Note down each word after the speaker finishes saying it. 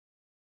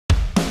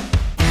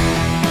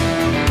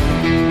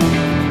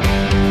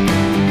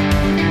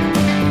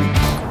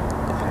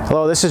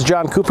Hello, this is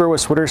John Cooper with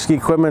Swiderski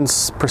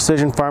Equipment's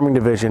Precision Farming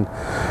Division.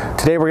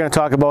 Today we're going to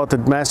talk about the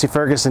Massey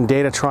Ferguson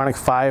Datatronic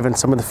 5 and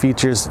some of the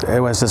features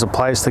as this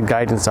applies to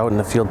guidance out in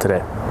the field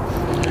today.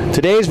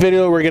 Today's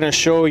video we're going to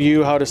show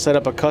you how to set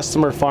up a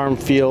customer farm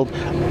field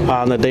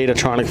on the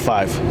Datatronic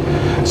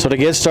 5. So to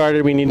get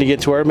started we need to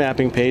get to our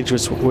mapping page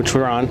which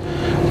we're on,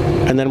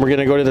 and then we're going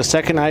to go to the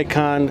second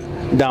icon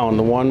down,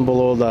 the one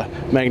below the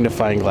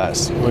magnifying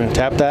glass. We're going to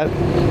tap that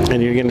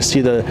and you're going to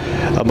see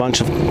a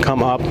bunch of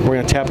come up. We're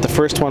going to tap the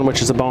first one,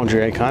 which is the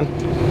boundary icon.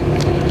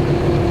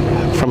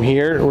 From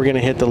here we're going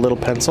to hit the little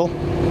pencil,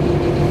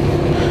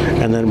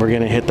 and then we're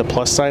going to hit the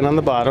plus sign on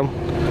the bottom,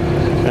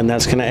 and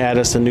that's going to add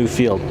us a new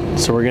field.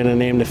 So we're going to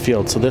name the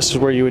field. So this is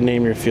where you would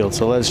name your field.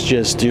 So let's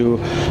just do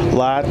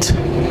Lot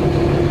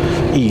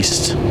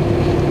East.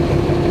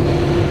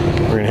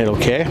 We're going to hit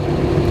OK.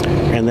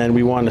 And then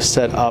we want to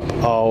set up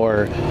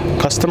our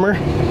customer.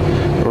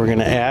 We're going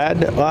to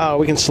add,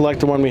 we can select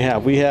the one we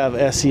have. We have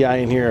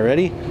SEI in here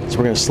already, so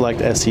we're going to select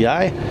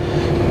SEI.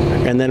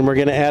 And then we're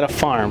going to add a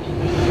farm.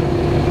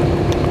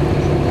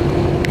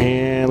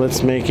 And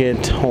let's make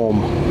it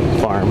home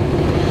farm.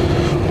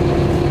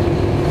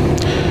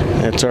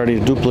 It's already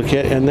a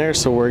duplicate in there,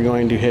 so we're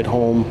going to hit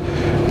home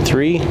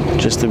 3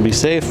 just to be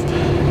safe.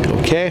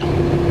 Okay.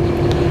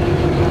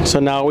 So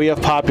now we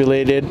have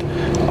populated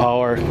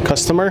our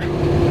customer,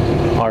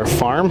 our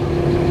farm,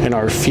 and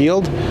our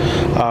field.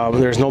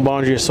 There's no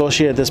boundary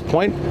associated at this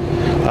point.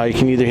 You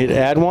can either hit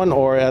add one,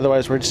 or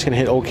otherwise we're just going to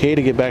hit OK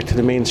to get back to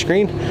the main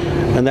screen.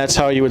 And that's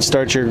how you would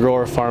start your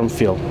grower farm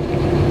field.